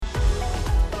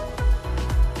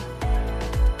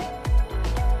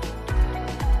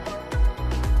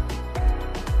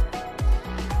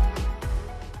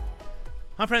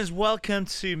Hi friends, welcome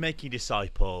to Making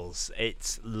Disciples.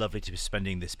 It's lovely to be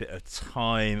spending this bit of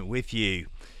time with you.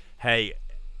 Hey,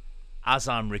 as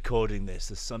I'm recording this,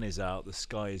 the sun is out, the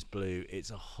sky is blue, it's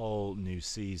a whole new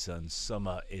season,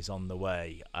 summer is on the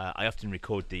way. I often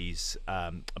record these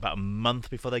about a month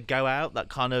before they go out, that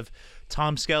kind of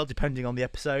time scale depending on the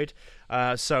episode.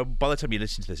 So by the time you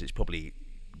listen to this, it's probably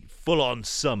full on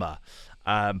summer.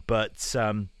 But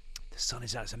the sun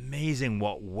is out, it's amazing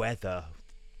what weather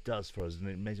does for us, and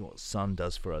amazing what sun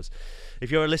does for us.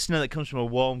 If you're a listener that comes from a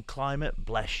warm climate,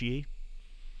 bless you,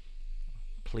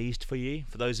 pleased for you.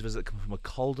 For those of us that come from a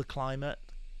colder climate,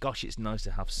 gosh, it's nice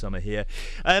to have summer here.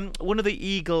 One of the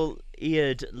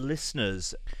eagle-eared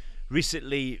listeners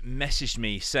recently messaged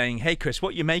me saying, hey Chris,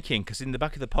 what are you making? Because in the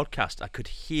back of the podcast I could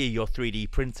hear your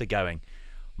 3D printer going.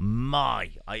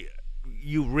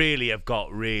 You really have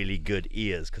got really good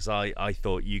ears, because I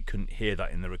thought you couldn't hear that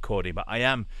in the recording, but I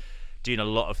am doing a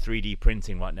lot of 3D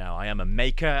printing right now. I am a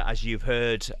maker, as you've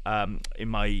heard in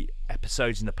my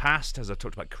episodes in the past, as I've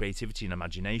talked about creativity and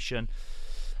imagination.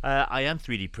 I am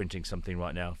 3D printing something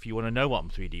right now. If you want to know what I'm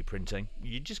 3D printing,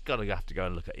 you just have to go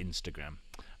and look at Instagram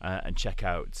and check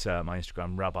out my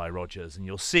Instagram, Rev Rogers, and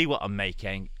you'll see what I'm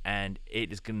making, and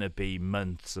it is going to be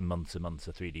months and months and months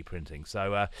of 3D printing.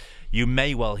 So you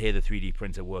may well hear the 3D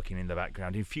printer working in the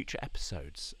background in future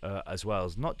episodes as well,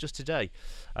 as not just today,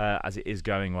 as it is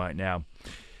going right now.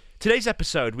 Today's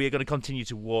episode, we are going to continue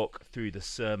to walk through the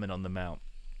Sermon on the Mount.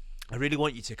 I really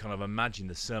want you to kind of imagine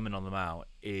the Sermon on the Mount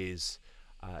is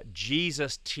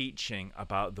Jesus teaching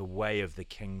about the way of the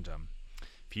kingdom.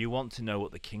 If you want to know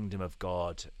what the kingdom of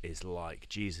God is like,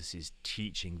 Jesus is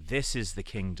teaching, this is the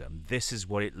kingdom. This is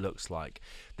what it looks like.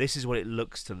 This is what it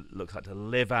looks like to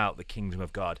live out the kingdom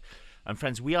of God. And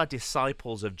friends, we are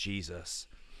disciples of Jesus.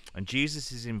 And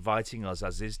Jesus is inviting us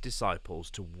as his disciples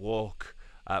to walk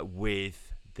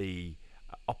with the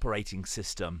operating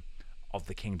system of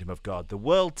the kingdom of God. The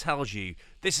world tells you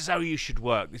this is how you should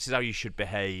work, this is how you should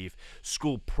behave.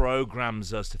 School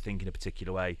programs us to think in a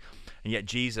particular way. And yet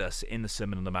Jesus, in the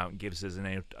Sermon on the Mount, gives us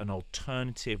an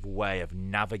alternative way of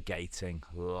navigating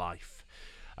life,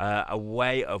 a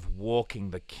way of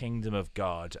walking the kingdom of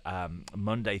God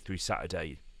Monday through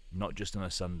Saturday, not just on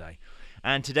a Sunday.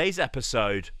 And today's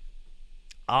episode,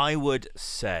 I would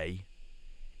say,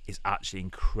 is actually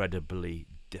incredibly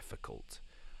difficult.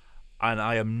 And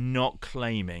I am not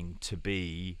claiming to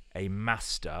be a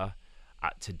master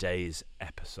at today's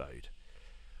episode.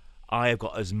 I have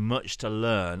got as much to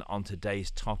learn on today's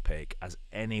topic as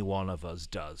any one of us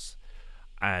does.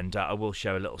 And I will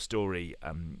share a little story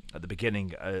at the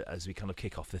beginning as we kind of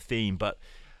kick off the theme. But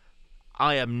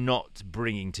I am not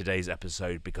bringing today's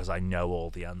episode because I know all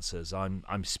the answers.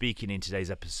 I'm speaking in today's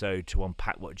episode to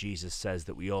unpack what Jesus says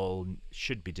that we all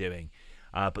should be doing.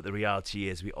 But the reality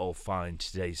is we all find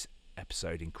today's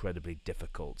episode incredibly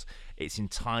difficult. It's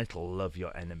entitled Love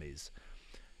Your Enemies.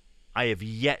 I have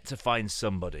yet to find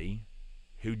somebody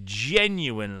who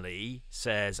genuinely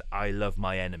says I love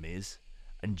my enemies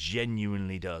and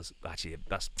genuinely does. Actually,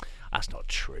 that's not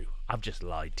true. I've just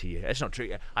lied to you. It's not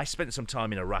true. I spent some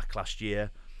time in Iraq last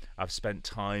year. I've spent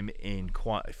time in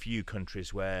quite a few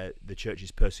countries where the church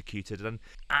is persecuted, and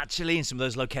actually in some of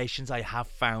those locations I have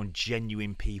found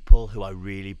genuine people who I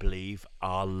really believe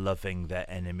are loving their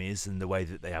enemies in the way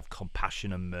that they have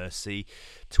compassion and mercy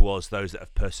towards those that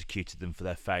have persecuted them for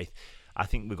their faith. I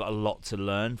think we've got a lot to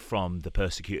learn from the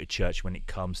persecuted church when it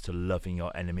comes to loving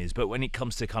your enemies. But when it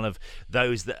comes to kind of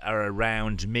those that are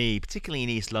around me, particularly in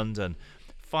East London,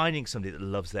 finding somebody that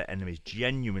loves their enemies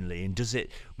genuinely and does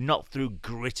it not through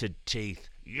gritted teeth,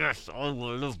 yes, I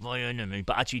will love my enemy,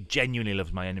 but actually genuinely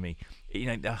loves my enemy,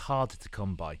 they're harder to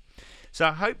come by. So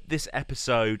I hope this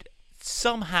episode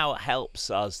somehow helps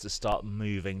us to start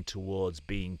moving towards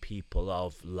being people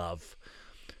of love,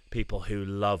 people who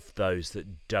love those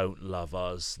that don't love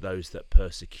us, those that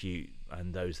persecute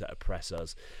and those that oppress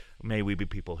us. May we be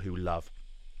people who love.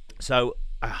 So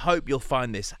I hope you'll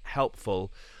find this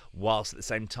helpful, whilst at the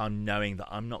same time knowing that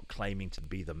I'm not claiming to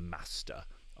be the master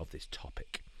of this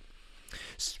topic.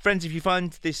 Friends, if you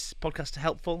find this podcast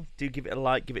helpful, do give it a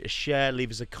like, give it a share,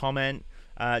 leave us a comment.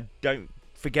 Don't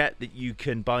forget that you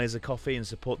can buy us a coffee and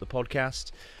support the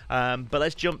podcast. But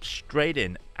let's jump straight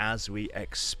in as we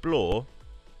explore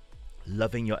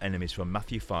loving your enemies from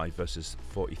Matthew 5, verses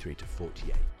 43 to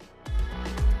 48.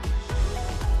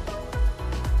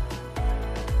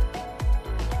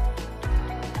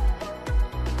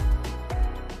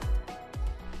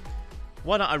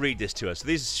 Why don't I read this to us? So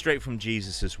this is straight from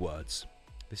Jesus' words.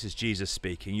 This is Jesus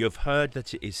speaking. You have heard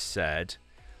that it is said,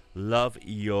 love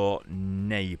your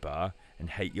neighbor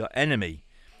and hate your enemy.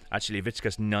 Actually,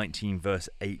 Leviticus 19 verse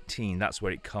 18, that's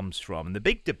where it comes from. And the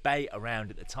big debate around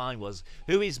at the time was,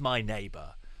 who is my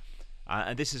neighbor?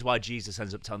 And this is why Jesus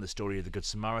ends up telling the story of the Good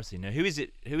Samaritan. Now, who is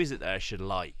it that I should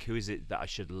like? Who is it that I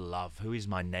should love? Who is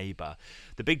my neighbor?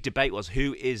 The big debate was,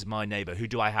 who is my neighbor? Who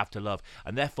do I have to love?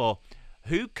 And therefore,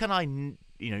 who can I,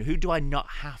 who do I not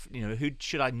have, who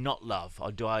should I not love?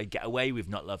 Or do I get away with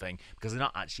not loving because they're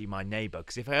not actually my neighbor?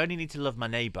 Because if I only need to love my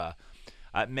neighbor,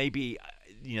 maybe,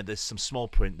 there's some small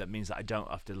print that means that I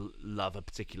don't have to love a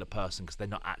particular person because they're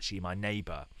not actually my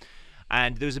neighbor.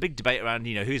 And there was a big debate around,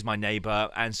 who's my neighbor?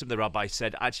 And some of the rabbis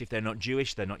said, actually, if they're not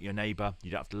Jewish, they're not your neighbor.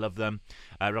 You don't have to love them.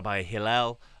 Rabbi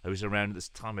Hillel, who was around at this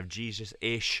time of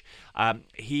Jesus-ish,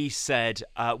 he said,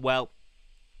 well,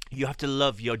 you have to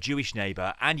love your Jewish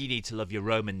neighbor and you need to love your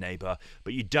Roman neighbor,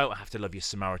 but you don't have to love your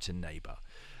Samaritan neighbor.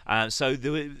 So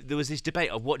there was this debate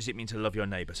of what does it mean to love your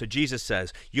neighbor. So Jesus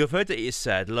says, you have heard that it is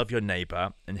said, love your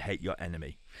neighbor and hate your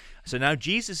enemy. So now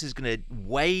Jesus is going to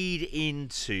wade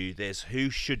into this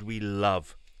who should we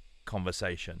love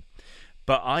conversation.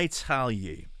 But I tell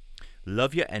you,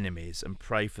 love your enemies and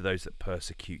pray for those that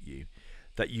persecute you,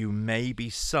 that you may be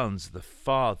sons of the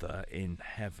Father in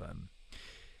heaven.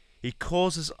 He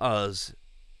causes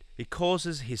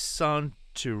his sun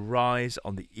to rise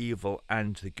on the evil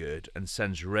and the good, and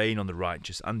sends rain on the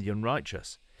righteous and the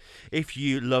unrighteous. If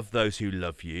you love those who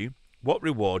love you, what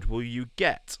reward will you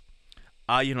get?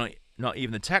 Are you not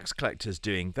even the tax collectors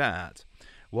doing that?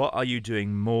 What are you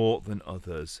doing more than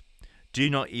others? Do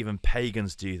not even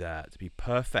pagans do that? Be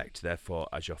perfect, therefore,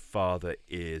 as your Father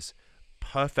is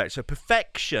perfect. So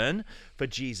perfection for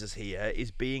Jesus here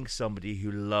is being somebody who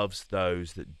loves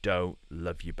those that don't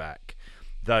love you back.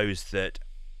 Those that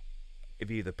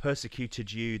have either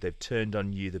persecuted you, they've turned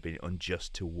on you, they've been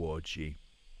unjust towards you.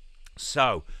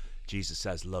 So Jesus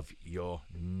says, love your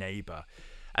neighbor.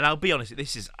 And I'll be honest,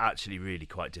 this is actually really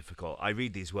quite difficult. I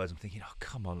read these words, I'm thinking, oh,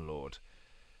 come on, Lord.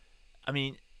 I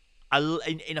mean,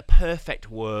 in a perfect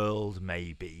world,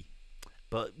 maybe,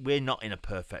 but we're not in a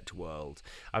perfect world.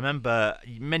 I remember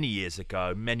many years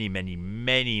ago, many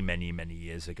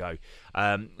years ago,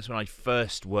 that's when I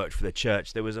first worked for the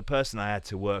church. There was a person I had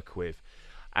to work with,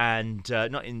 and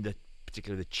not in the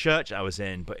church I was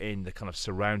in, but in the kind of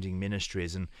surrounding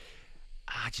ministries, and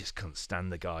I just couldn't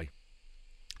stand the guy.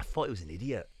 I thought he was an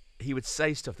idiot. He would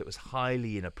say stuff that was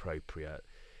highly inappropriate.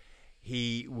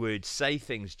 He would say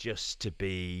things just to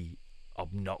be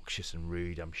obnoxious and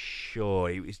rude, I'm sure.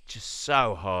 It was just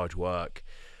so hard work.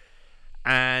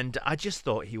 And I just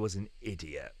thought he was an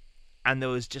idiot. And there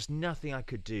was just nothing I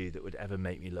could do that would ever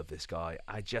make me love this guy.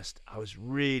 I was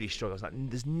really struggling. I was like,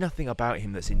 there's nothing about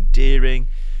him that's endearing.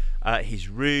 He's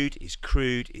rude, he's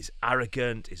crude, he's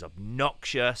arrogant, he's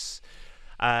obnoxious.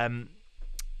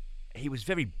 He was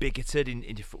very bigoted in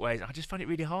different ways. I just found it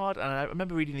really hard. And I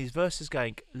remember reading these verses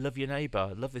going, love your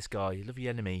neighbor, love this guy, love your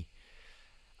enemy.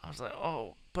 I was like,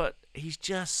 oh, but he's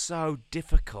just so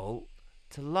difficult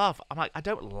to love. I'm like, I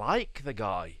don't like the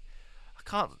guy.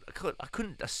 I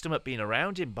couldn't stomach being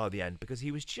around him by the end because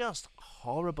he was just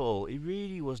horrible. He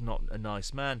really was not a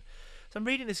nice man. So I'm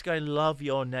reading this going, love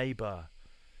your neighbor.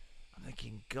 I'm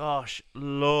thinking, gosh,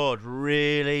 Lord,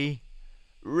 really?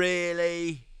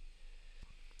 Really?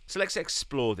 So let's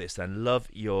explore this then. Love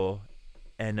your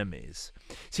enemies.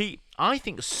 See, I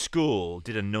think school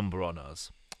did a number on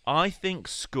us. I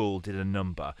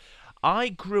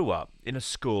grew up in a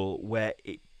school where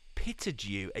it pitted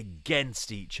you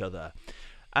against each other.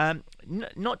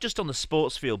 Not just on the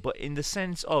sports field, but in the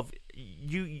sense of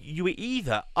you were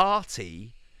either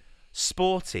arty,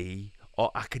 sporty, or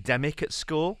academic at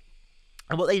school.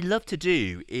 And what they love to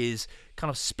do is kind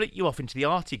of split you off into the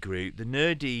arty group, the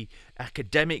nerdy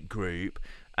academic group,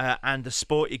 and the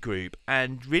sporty group.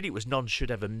 And really it was none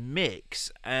should ever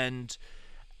mix. And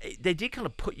they did kind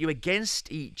of put you against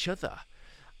each other.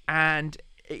 And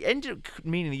it ended up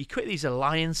meaning that you create these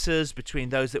alliances between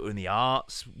those that were in the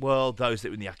arts world, those that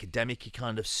were in the academic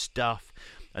kind of stuff,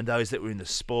 and those that were in the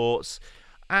sports.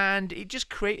 And it just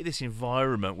created this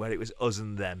environment where it was us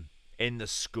and them. In the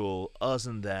school, us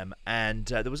and them, and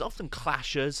there was often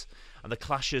clashes, and the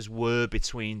clashes were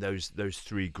between those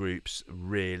three groups,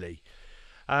 really.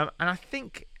 And I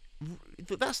think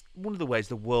that's one of the ways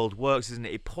the world works, isn't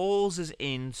it? It pulls us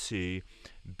into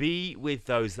be with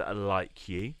those that are like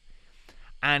you,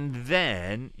 and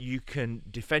then you can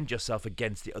defend yourself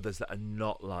against the others that are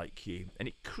not like you. And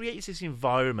it creates this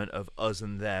environment of us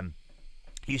and them.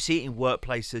 You see it in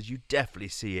workplaces, you definitely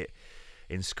see it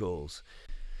in schools.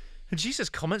 And Jesus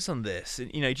comments on this.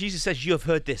 Jesus says, you have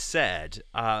heard this said,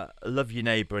 love your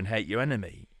neighbor and hate your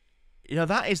enemy.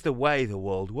 That is the way the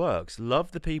world works.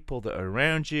 Love the people that are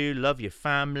around you, love your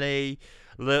family,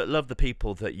 Love the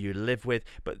people that you live with,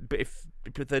 but if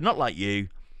they're not like you,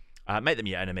 make them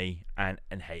your enemy and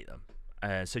hate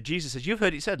them. So Jesus says, you've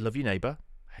heard it said, love your neighbor,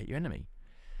 hate your enemy.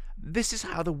 This is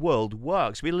how the world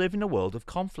works. We live in a world of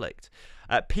conflict.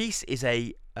 Peace is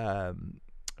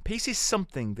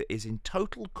something that is in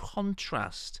total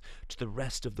contrast to the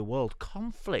rest of the world.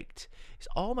 Conflict is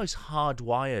almost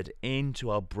hardwired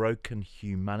into our broken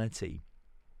humanity.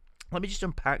 Let me just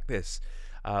unpack this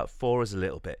for us a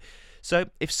little bit. So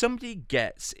if somebody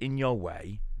gets in your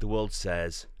way, the world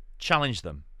says, challenge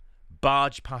them,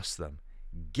 barge past them,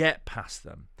 get past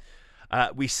them.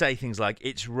 We say things like,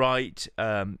 it's right,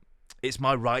 it's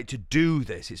my right to do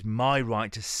this. It's my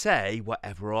right to say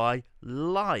whatever I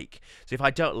like. So if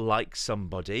I don't like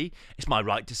somebody, it's my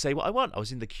right to say what I want. I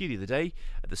was in the queue the other day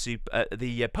at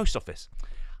the post office.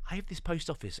 I have this post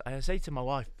office. I say to my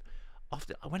wife,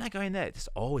 often when I go in there, there's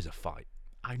always a fight.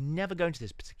 I never go into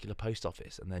this particular post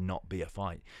office and there not be a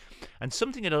fight. And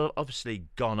something had obviously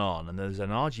gone on, and there's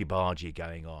an argy-bargy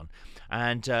going on.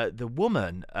 And the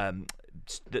woman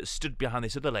that stood behind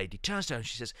this other lady turns to her and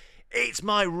she says, it's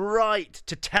my right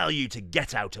to tell you to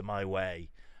get out of my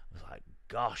way. I was like,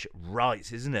 gosh,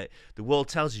 rights, isn't it? The world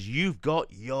tells us you've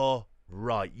got your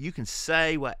right. You can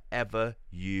say whatever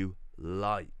you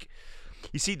like.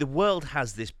 You see, the world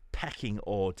has this pecking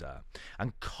order,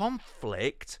 and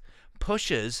conflict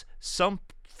pushes some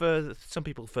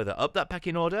people further up that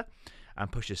pecking order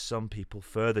and pushes some people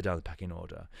further down the pecking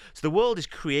order. So the world is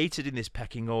created in this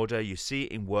pecking order. You see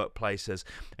it in workplaces,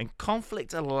 and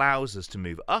conflict allows us to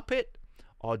move up it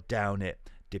or down it,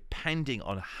 depending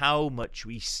on how much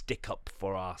we stick up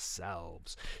for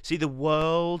ourselves. See, the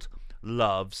world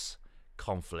loves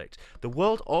conflict. The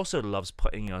world also loves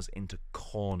putting us into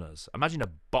corners. Imagine a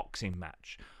boxing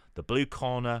match. The blue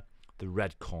corner, the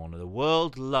red corner. The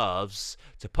world loves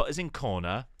to put us in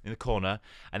the corner,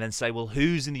 and then say, well,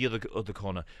 who's in the other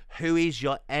corner? Who is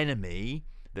your enemy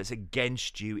that's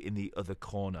against you in the other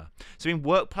corner? So in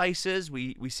workplaces,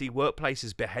 we see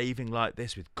workplaces behaving like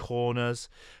this, with corners,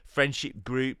 friendship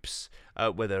groups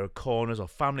where there are corners, or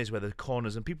families where there are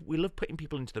corners, and we love putting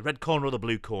people into the red corner or the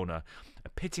blue corner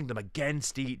and pitting them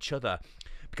against each other,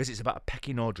 because it's about a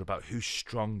pecking order, about who's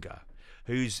stronger,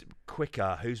 who's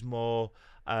quicker, who's more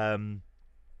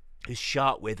who's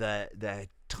sharp with their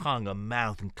tongue and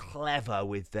mouth, and clever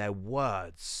with their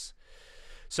words.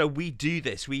 So we do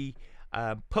this. We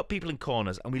put people in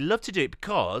corners, and we love to do it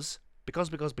because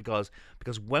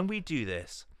when we do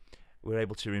this, we're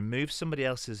able to remove somebody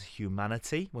else's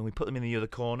humanity. When we put them in the other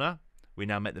corner, we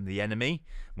now make them the enemy.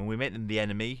 When we make them the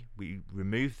enemy, we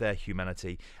remove their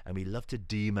humanity, and we love to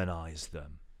demonize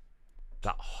them.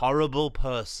 That horrible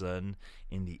person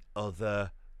in the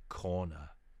other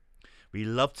corner. We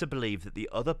love to believe that the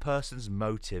other person's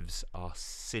motives are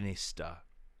sinister.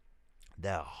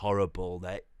 They're horrible.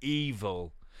 They're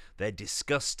evil. They're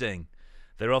disgusting.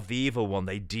 They're of the evil one.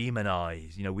 They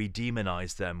demonize. We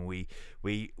demonize them.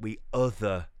 We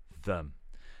other them.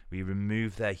 We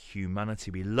remove their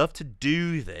humanity. We love to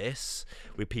do this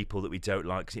with people that we don't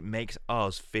like, because it makes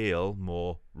us feel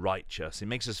more righteous. It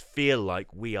makes us feel like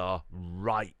we are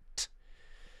right.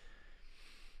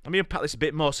 Let me unpack this a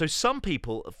bit more. So some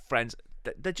people, friends,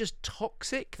 they're just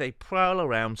toxic. They prowl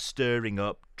around stirring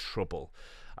up trouble.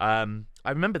 I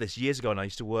remember this years ago, and I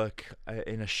used to work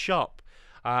in a shop.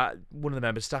 One of the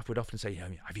members of staff would often say,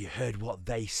 have you heard what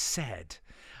they said?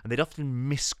 And they'd often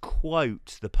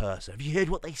misquote the person. Have you heard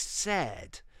what they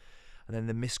said? And then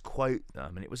they misquote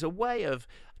them. And it was a way of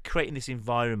creating this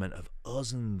environment of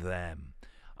us and them.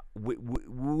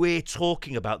 We're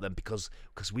talking about them because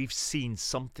we've seen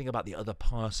something about the other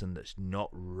person that's not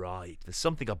right. There's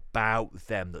something about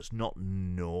them that's not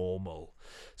normal.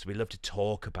 So we love to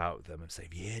talk about them and say,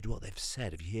 have you heard what they've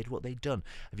said? Have you heard what they've done?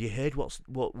 Have you heard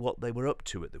what they were up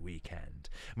to at the weekend?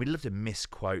 And we love to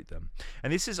misquote them.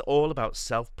 And this is all about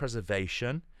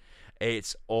self-preservation.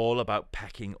 It's all about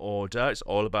pecking order. It's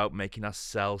all about making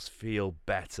ourselves feel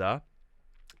better.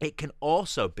 It can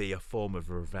also be a form of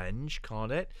revenge,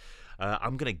 can't it?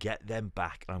 I'm going to get them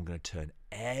back, and I'm going to turn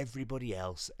everybody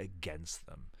else against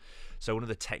them. So one of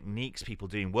the techniques people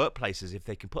do in workplaces, if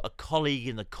they can put a colleague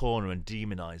in the corner and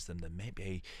demonize them, then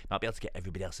maybe might be able to get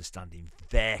everybody else to stand in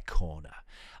their corner.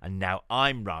 And now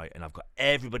I'm right, and I've got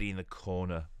everybody in the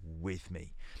corner with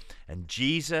me. And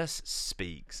Jesus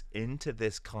speaks into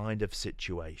this kind of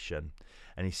situation,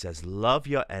 and he says, love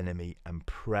your enemy and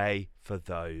pray for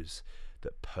those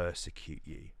that persecute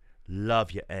you.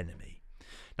 Love your enemy.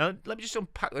 Now, let me just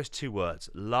unpack those two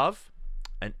words, love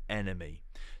and enemy.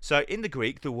 So in the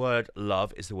Greek, the word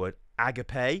love is the word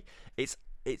agape. It's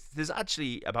there's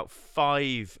actually about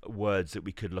 5 words that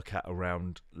we could look at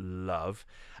around love,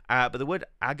 but the word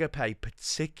agape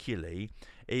particularly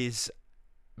is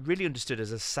really understood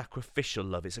as a sacrificial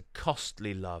love. It's a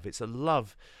costly love. It's a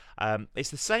love.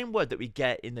 It's the same word that we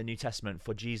get in the New Testament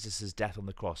for Jesus' death on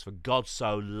the cross. For God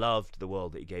so loved the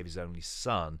world that he gave his only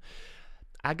son.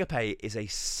 Agape is a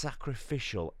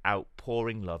sacrificial,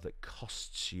 outpouring love that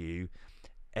costs you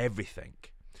everything.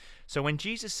 So when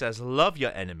Jesus says, love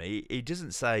your enemy, he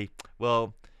doesn't say,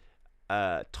 well,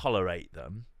 tolerate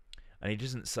them. And he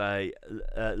doesn't say,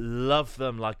 love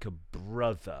them like a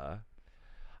brother.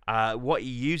 What he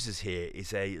uses here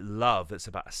is a love that's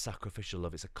about a sacrificial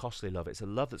love. It's a costly love. It's a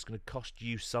love that's going to cost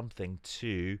you something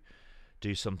to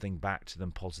do something back to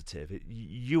them positive.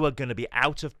 You are going to be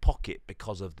out of pocket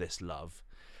because of this love.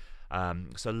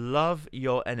 So love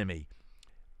your enemy.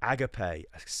 Agape, a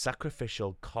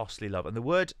sacrificial, costly love. And the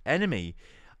word enemy,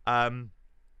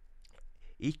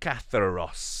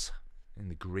 ikatheros in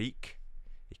the Greek.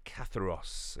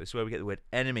 Ikatheros is where we get the word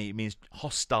enemy. It means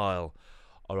hostile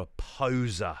or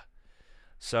opposer.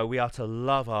 So we are to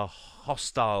love our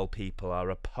hostile people, our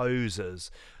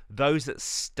opposers, those that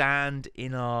stand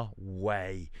in our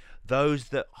way, those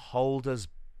that hold us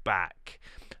back,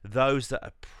 those that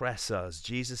oppress us.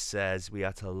 Jesus says we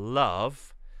are to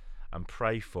love and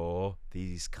pray for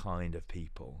these kind of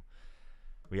people.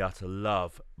 We are to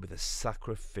love with a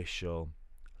sacrificial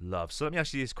love. So let me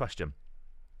ask you this question.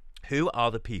 Who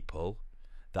are the people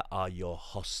that are your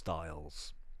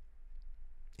hostiles?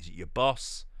 Is it your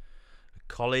boss, a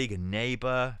colleague, a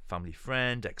neighbour, family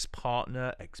friend,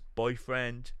 ex-partner,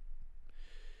 ex-boyfriend?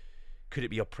 Could it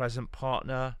be your present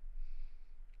partner,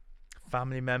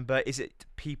 family member? Is it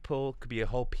people? Could be a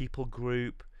whole people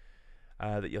group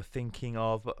that you're thinking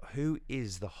of. But who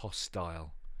is the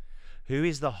hostile? Who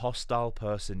is the hostile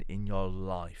person in your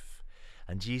life?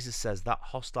 And Jesus says that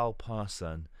hostile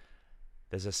person,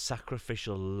 there's a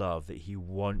sacrificial love that he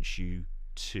wants you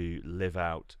to live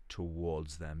out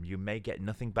towards them. You may get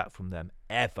nothing back from them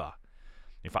ever.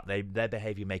 In fact, their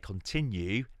behavior may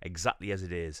continue exactly as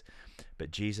it is. But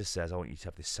Jesus says, I want you to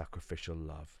have this sacrificial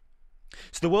love.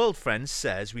 So the world, friends,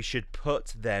 says we should put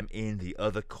them in the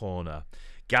other corner,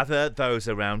 gather those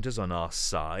around us on our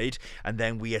side, and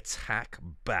then we attack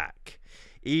back,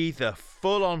 either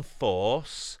full on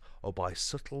force or by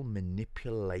subtle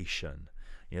manipulation.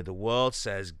 You know, the world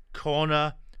says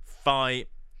corner, fight,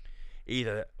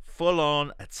 either full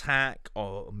on attack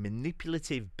or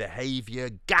manipulative behavior,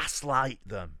 gaslight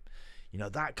them, you know,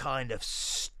 that kind of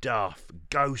stuff,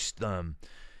 ghost them.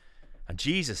 And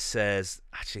Jesus says,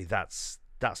 actually, that's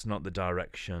not the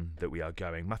direction that we are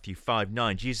going. Matthew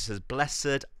 5:9, Jesus says,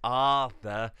 blessed are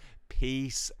the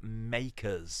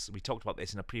peacemakers. We talked about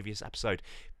this in a previous episode.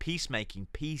 Peacemaking,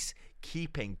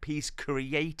 peacekeeping, peace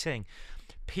creating.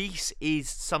 Peace is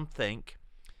something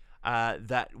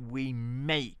that we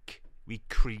make, we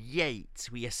create,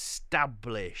 we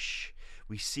establish,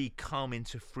 we see come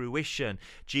into fruition.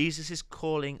 Jesus is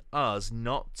calling us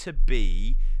not to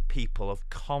be people of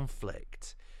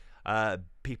conflict,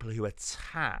 people who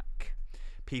attack,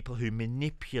 people who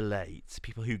manipulate,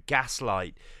 people who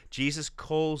gaslight. Jesus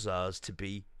calls us to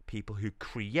be people who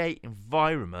create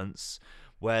environments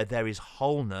where there is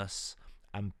wholeness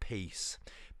and peace.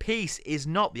 Peace is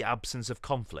not the absence of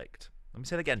conflict. Let me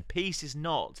say that again. Peace is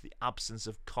not the absence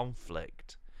of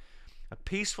conflict. A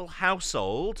peaceful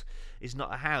household is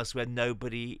not a house where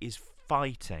nobody is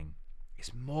fighting.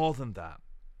 It's more than that.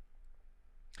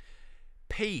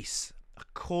 Peace,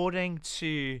 according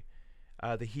to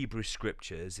the Hebrew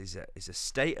scriptures, is a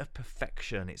state of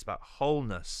perfection. It's about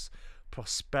wholeness,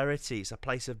 prosperity. It's a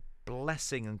place of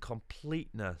blessing and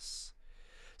completeness.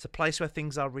 It's a place where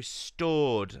things are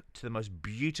restored to the most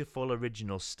beautiful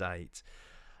original state.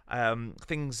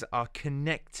 Things are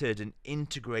connected and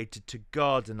integrated to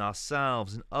God and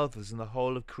ourselves and others and the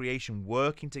whole of creation,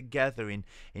 working together in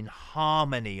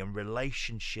harmony and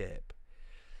relationship.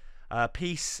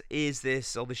 Peace is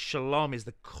this, or the shalom is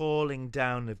the calling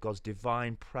down of God's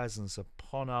divine presence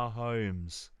upon our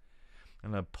homes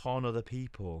and upon other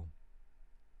people.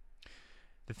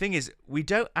 The thing is, we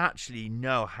don't actually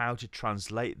know how to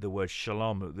translate the word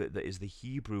shalom, that is the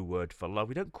Hebrew word for love.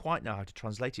 We don't quite know how to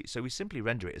translate it, so we simply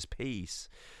render it as peace.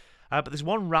 But there's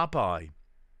one rabbi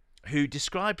who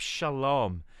describes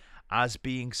shalom as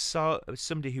being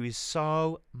somebody who is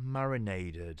so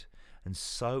marinated and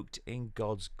soaked in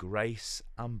God's grace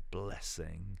and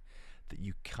blessing that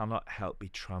you cannot help be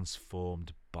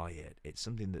transformed by it. It's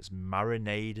something that's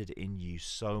marinated in you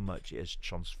so much it has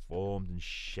transformed and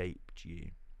shaped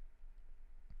you.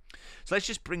 So let's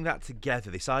just bring that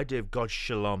together, this idea of God's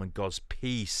shalom and God's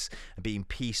peace and being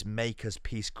peacemakers,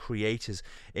 peace creators,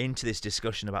 into this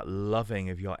discussion about loving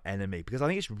of your enemy. Because I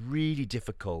think it's really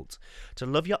difficult. To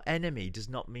love your enemy does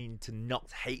not mean to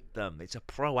not hate them. It's a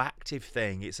proactive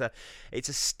thing. It's a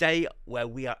state where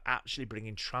we are actually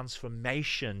bringing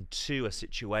transformation to a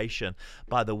situation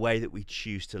by the way that we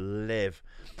choose to live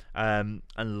and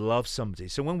love somebody.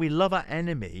 So when we love our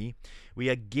enemy, we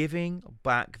are giving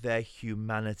back their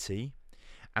humanity,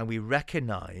 and we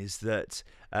recognize that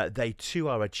they too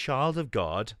are a child of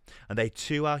God, and they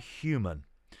too are human.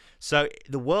 So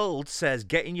the world says,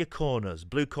 get in your corners,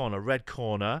 blue corner, red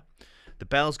corner. The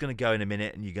bell's going to go in a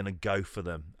minute, and you're going to go for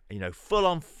them. Full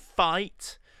on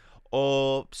fight,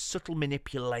 or subtle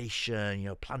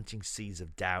manipulation, planting seeds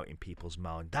of doubt in people's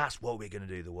mind. That's what we're going to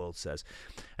do, the world says.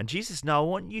 And Jesus, now I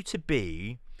want you to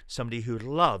be somebody who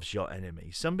loves your enemy,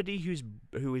 somebody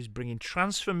who is bringing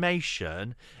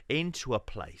transformation into a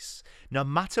place. No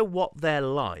matter what they're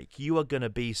like, you are going to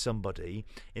be somebody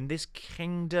in this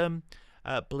kingdom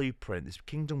blueprint, this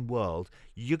kingdom world.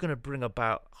 You're going to bring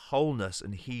about wholeness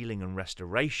and healing and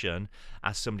restoration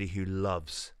as somebody who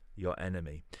loves your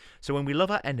enemy. So when we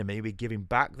love our enemy, we're giving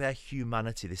back their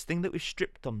humanity, this thing that we've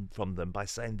stripped from them by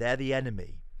saying they're the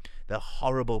enemy, they're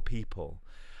horrible people.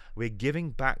 We're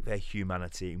giving back their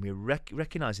humanity, and we're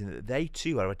recognizing that they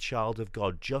too are a child of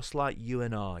God, just like you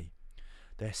and I.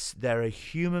 They're a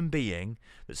human being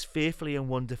that's fearfully and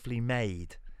wonderfully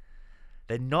made.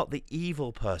 They're not the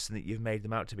evil person that you've made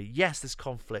them out to be. Yes, there's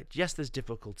conflict. Yes, there's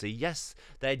difficulty. Yes,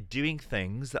 they're doing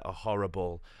things that are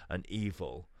horrible and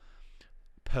evil,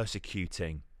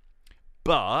 persecuting.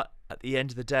 But at the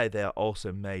end of the day, they are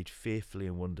also made fearfully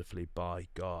and wonderfully by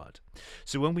God.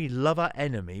 So when we love our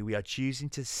enemy, we are choosing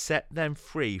to set them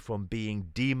free from being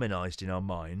demonized in our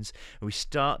minds, and we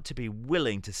start to be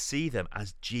willing to see them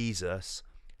as Jesus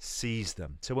sees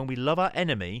them. So when we love our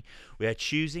enemy, we are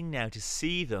choosing now to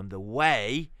see them the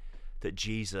way that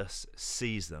Jesus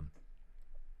sees them.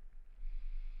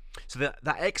 So that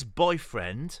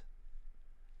ex-boyfriend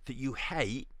that you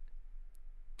hate,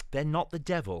 they're not the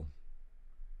devil.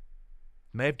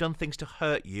 May have done things to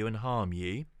hurt you and harm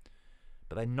you,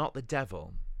 but they're not the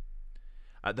devil.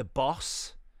 The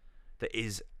boss that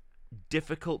is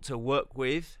difficult to work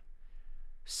with,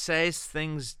 says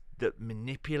things that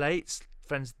manipulates,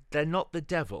 friends, they're not the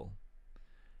devil.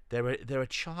 They're a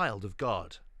child of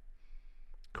God,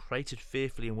 created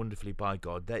fearfully and wonderfully by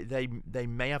God. They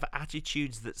may have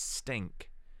attitudes that stink,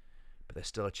 but they're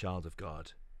still a child of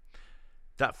God.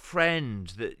 That friend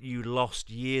that you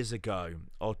lost years ago,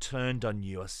 or turned on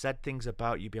you, or said things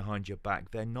about you behind your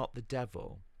back, they're not the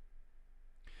devil.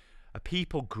 A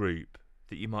people group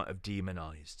that you might have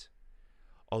demonized,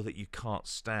 or that you can't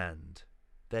stand,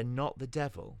 they're not the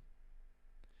devil.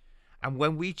 And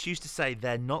when we choose to say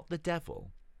they're not the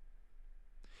devil,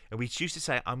 and we choose to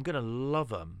say, I'm going to love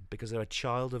them because they're a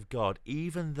child of God,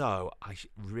 even though I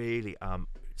really am,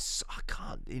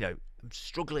 I'm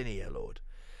struggling here, Lord.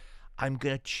 I'm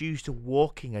going to choose to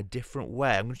walk in a different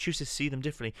way. I'm going to choose to see them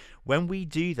differently. When we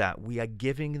do that, we are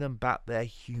giving them back their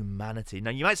humanity. Now,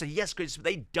 you might say, yes, Chris, but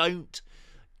they don't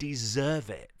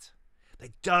deserve it.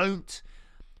 They don't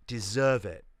deserve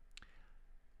it.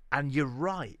 And you're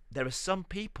right. There are some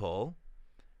people,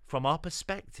 from our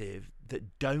perspective,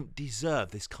 that don't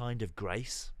deserve this kind of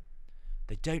grace.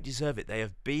 They don't deserve it. They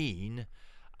have been,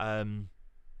 they're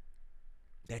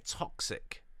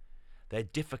toxic. They're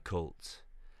difficult.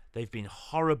 They've been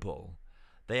horrible.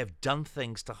 They have done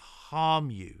things to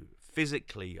harm you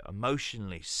physically,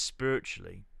 emotionally,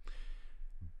 spiritually.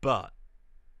 But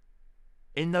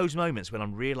in those moments when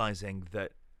I'm realizing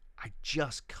that I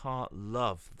just can't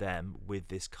love them with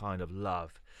this kind of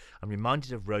love, I'm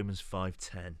reminded of Romans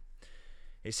 5:10.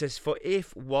 It says, for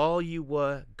if while you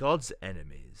were God's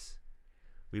enemies,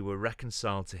 we were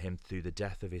reconciled to him through the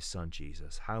death of his son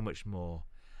Jesus, how much more,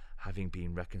 having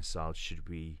been reconciled, should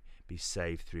we be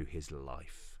saved through his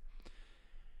life?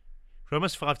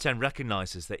 Romans 5:10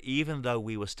 recognizes that even though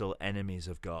we were still enemies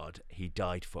of God, he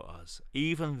died for us.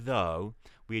 Even though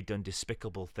we had done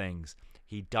despicable things,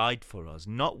 he died for us.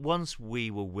 Not once we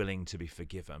were willing to be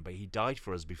forgiven, but he died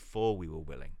for us before we were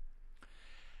willing.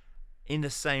 In the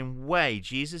same way,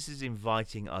 Jesus is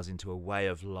inviting us into a way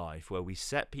of life where we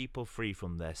set people free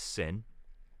from their sin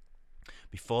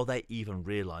before they even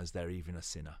realize they're even a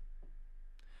sinner.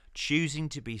 Choosing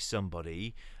to be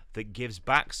somebody that gives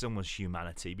back someone's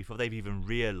humanity before they've even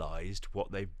realized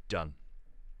what they've done.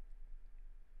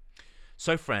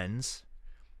 So, friends,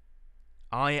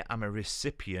 I am a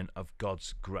recipient of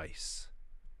God's grace.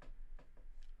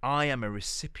 I am a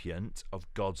recipient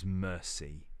of God's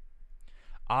mercy.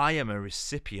 I am a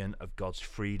recipient of God's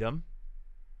freedom,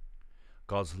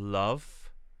 God's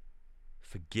love,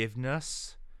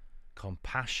 forgiveness,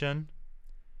 compassion,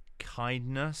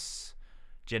 kindness,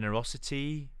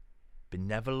 generosity,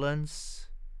 benevolence,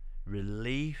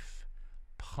 relief,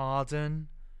 pardon,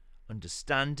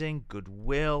 understanding,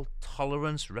 goodwill,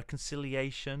 tolerance,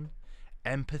 reconciliation,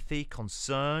 empathy,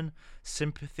 concern,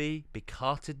 sympathy,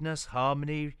 big-heartedness,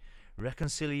 harmony,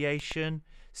 reconciliation,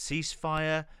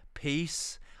 ceasefire,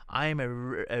 peace. I am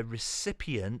a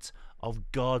recipient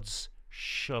of God's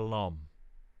shalom,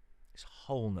 His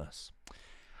wholeness.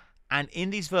 And in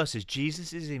these verses,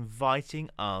 Jesus is inviting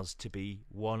us to be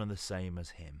one and the same as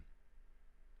Him.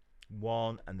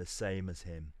 One and the same as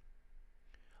Him.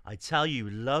 I tell you,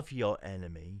 love your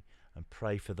enemy and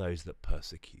pray for those that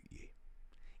persecute you.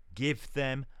 Give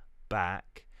them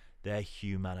back their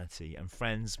humanity. And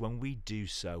friends, when we do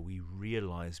so, we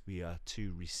realize we are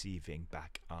too receiving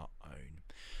back our own.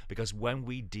 Because when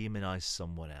we demonize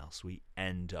someone else, we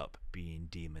end up being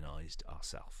demonized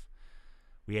ourselves.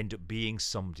 We end up being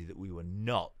somebody that we were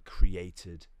not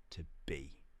created to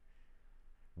be.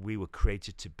 We were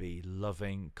created to be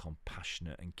loving,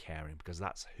 compassionate, and caring, because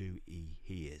that's who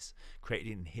he is,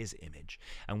 created in His image.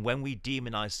 And when we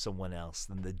demonize someone else,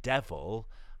 then the devil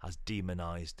has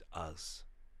demonized us.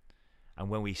 And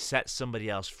when we set somebody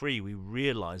else free, we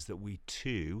realize that we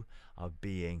too are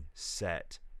being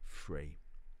set free.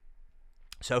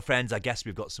 So friends, I guess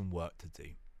we've got some work to do.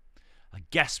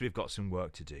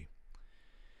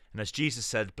 And as Jesus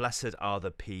said, blessed are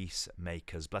the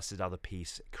peacemakers, blessed are the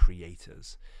peace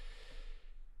creators.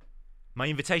 My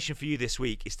invitation for you this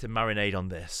week is to marinate on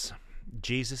this.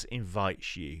 Jesus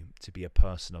invites you to be a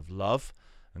person of love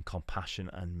and compassion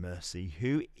and mercy.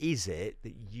 Who is it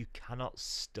that you cannot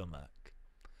stomach?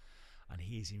 And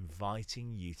He's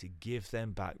inviting you to give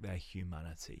them back their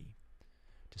humanity,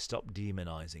 to stop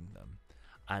demonizing them.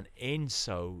 And in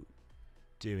so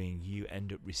doing, you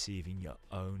end up receiving your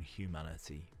own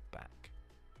humanity back.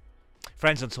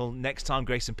 Friends, until next time,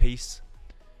 grace and peace.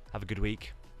 Have a good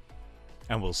week,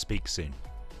 and we'll speak soon.